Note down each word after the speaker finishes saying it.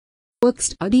Work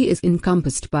study is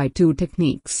encompassed by two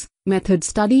techniques, method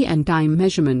study and time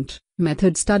measurement.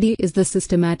 Method study is the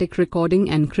systematic recording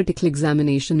and critical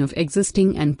examination of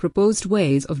existing and proposed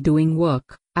ways of doing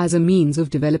work, as a means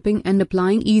of developing and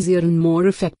applying easier and more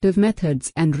effective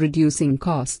methods and reducing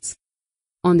costs.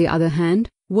 On the other hand,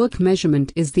 work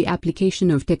measurement is the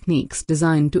application of techniques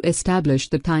designed to establish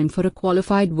the time for a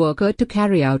qualified worker to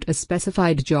carry out a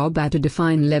specified job at a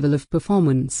defined level of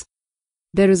performance.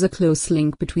 There is a close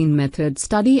link between method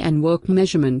study and work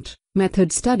measurement.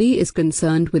 Method study is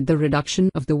concerned with the reduction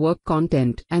of the work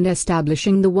content and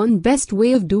establishing the one best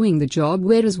way of doing the job,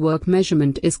 whereas work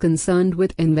measurement is concerned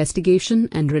with investigation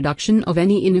and reduction of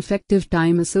any ineffective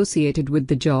time associated with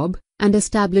the job, and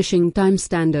establishing time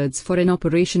standards for an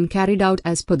operation carried out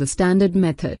as per the standard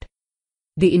method.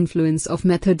 The influence of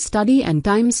method study and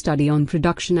time study on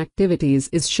production activities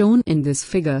is shown in this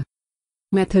figure.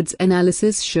 Methods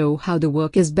analysis show how the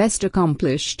work is best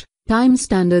accomplished. Time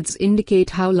standards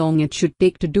indicate how long it should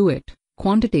take to do it.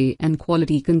 Quantity and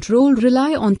quality control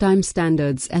rely on time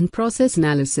standards and process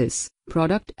analysis.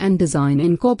 Product and design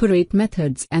incorporate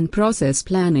methods and process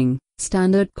planning.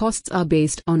 Standard costs are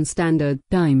based on standard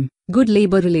time. Good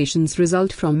labor relations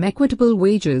result from equitable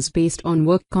wages based on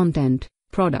work content.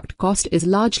 Product cost is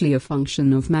largely a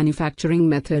function of manufacturing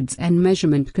methods and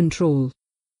measurement control.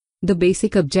 The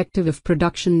basic objective of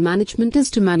production management is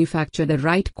to manufacture the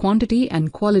right quantity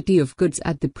and quality of goods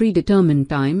at the predetermined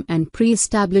time and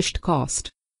pre-established cost.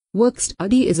 Work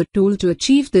study is a tool to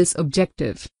achieve this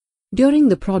objective. During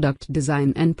the product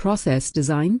design and process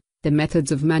design, the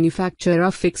methods of manufacture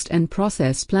are fixed and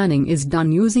process planning is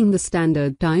done using the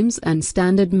standard times and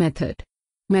standard method.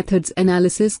 Methods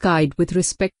analysis guide with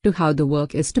respect to how the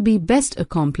work is to be best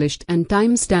accomplished, and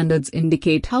time standards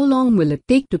indicate how long will it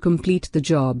take to complete the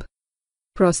job.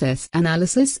 Process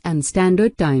analysis and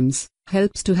standard times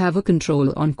helps to have a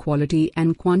control on quality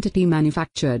and quantity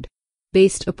manufactured.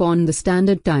 Based upon the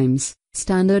standard times,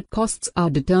 standard costs are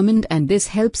determined, and this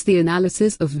helps the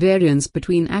analysis of variance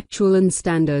between actual and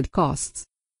standard costs.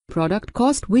 Product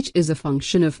cost, which is a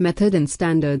function of method and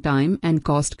standard time and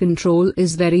cost control,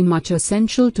 is very much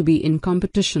essential to be in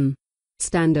competition.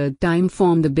 Standard time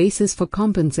form the basis for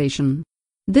compensation.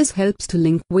 This helps to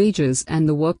link wages and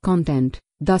the work content.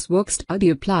 Thus, work study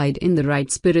applied in the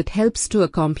right spirit helps to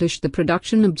accomplish the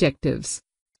production objectives.